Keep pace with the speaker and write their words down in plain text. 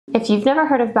If you've never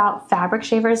heard about fabric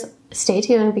shavers, stay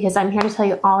tuned because I'm here to tell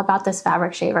you all about this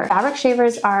fabric shaver. Fabric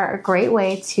shavers are a great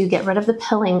way to get rid of the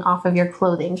pilling off of your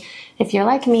clothing. If you're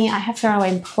like me, I have thrown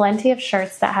away plenty of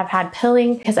shirts that have had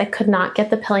pilling because I could not get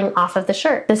the pilling off of the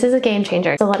shirt. This is a game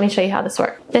changer, so let me show you how this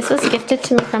works. This was gifted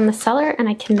to me from the seller and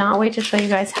I cannot wait to show you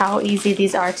guys how easy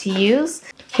these are to use.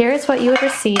 Here's what you would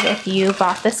receive if you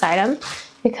bought this item.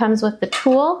 It comes with the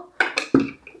tool.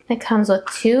 It comes with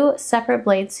 2 separate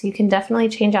blades, so you can definitely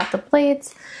change out the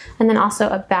blades, and then also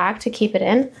a bag to keep it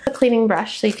in. A cleaning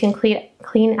brush so you can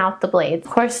clean out the blades.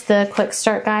 Of course, the quick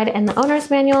start guide and the owner's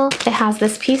manual. It has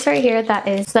this piece right here that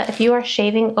is that if you are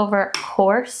shaving over a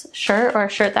coarse shirt or a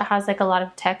shirt that has like a lot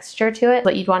of texture to it,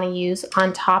 what you'd want to use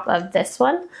on top of this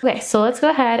one. Okay, so let's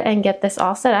go ahead and get this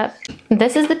all set up.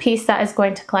 This is the piece that is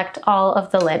going to collect all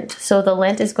of the lint. So the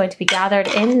lint is going to be gathered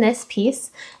in this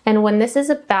piece, and when this is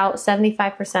about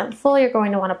 75% full, you're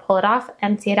going to want to pull it off,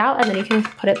 empty it out, and then you can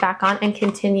put it back on and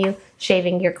continue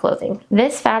shaving your clothing.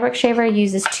 This fabric shaver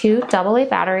uses 2 AA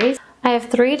batteries. I have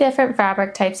 3 different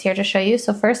fabric types here to show you.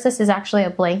 So first, this is actually a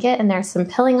blanket and there's some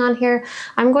pilling on here.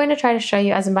 I'm going to try to show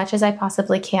you as much as I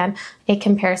possibly can a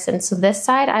comparison. So this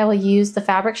side I will use the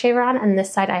fabric shaver on and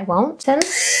this side I won't. And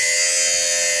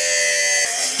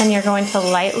you're going to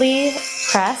lightly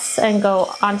press and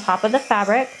go on top of the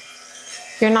fabric.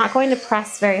 You're not going to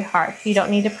press very hard. You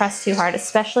don't need to press too hard,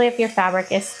 especially if your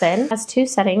fabric is thin. It has 2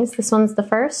 settings. This one's the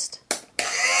first,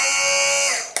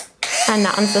 and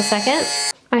that one's the second.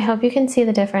 I hope you can see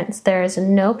the difference. There is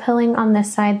no pilling on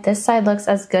this side. This side looks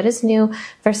as good as new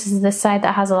versus this side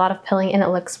that has a lot of pilling and it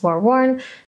looks more worn.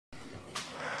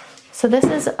 So this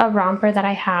is a romper that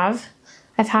I have.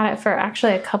 I've had it for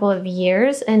actually a couple of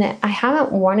years and I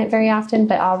haven't worn it very often,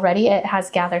 but already it has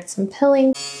gathered some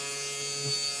pilling.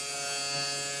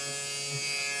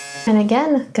 And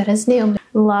again, good as new.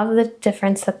 Love the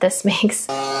difference that this makes.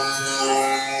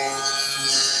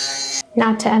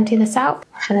 Now to empty this out,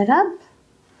 open it up,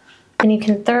 and you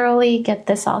can thoroughly get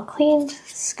this all cleaned,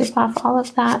 scoop off all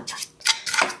of that,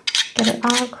 get it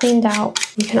all cleaned out.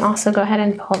 You can also go ahead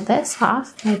and pull this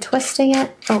off by twisting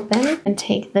it open and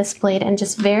take this blade and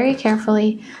just very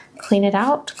carefully clean it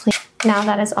out. Now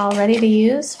that is all ready to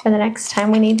use for the next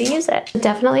time we need to use it.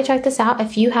 Definitely check this out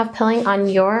if you have pilling on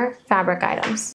your fabric items.